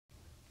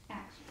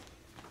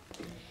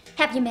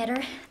Have you met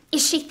her?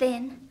 Is she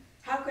thin?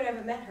 How could I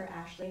have met her,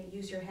 Ashley?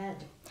 Use your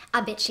head.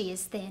 I bet she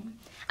is thin.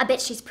 I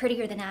bet she's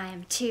prettier than I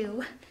am,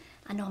 too.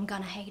 I know I'm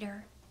gonna hate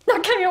her. I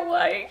can't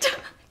wait.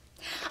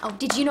 Oh,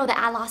 did you know that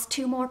I lost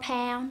 2 more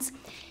pounds?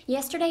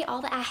 Yesterday,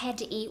 all that I had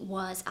to eat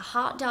was a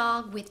hot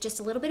dog with just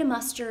a little bit of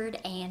mustard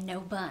and no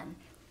bun.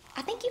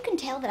 I think you can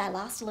tell that I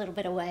lost a little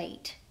bit of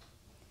weight.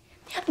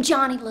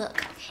 Johnny,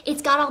 look.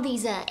 It's got all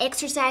these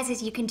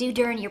exercises you can do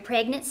during your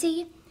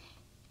pregnancy.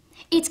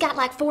 It's got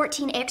like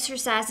 14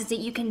 exercises that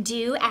you can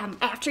do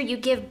after you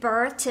give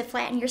birth to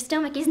flatten your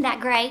stomach. Isn't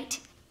that great?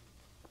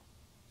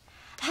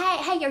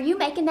 Hey, are you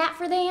making that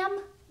for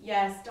them?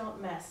 Yes,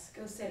 don't mess.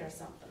 Go sit or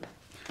something.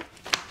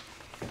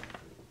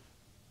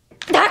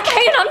 I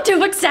can't, I'm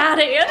too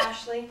excited.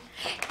 Ashley.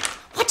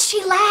 What's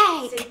she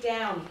like? Sit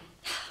down.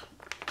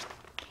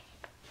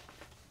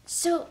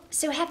 So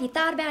have you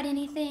thought about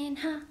anything,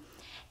 huh?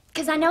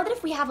 Because I know that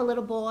if we have a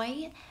little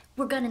boy,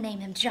 we're gonna name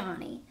him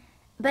Johnny.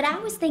 But I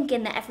was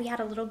thinking that if we had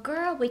a little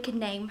girl, we could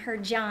name her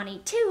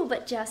Johnny too,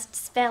 but just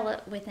spell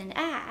it with an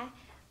I.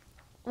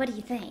 What do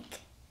you think?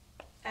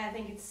 I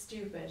think it's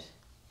stupid.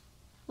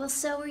 Well,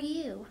 so are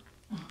you.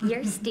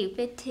 You're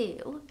stupid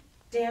too.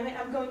 Damn it,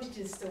 I'm going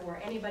to the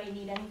store. Anybody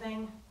need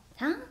anything?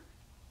 Huh?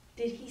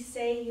 Did he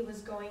say he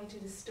was going to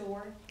the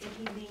store? Did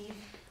he leave?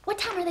 What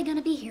time are they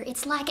gonna be here?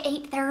 It's like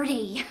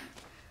 8:30.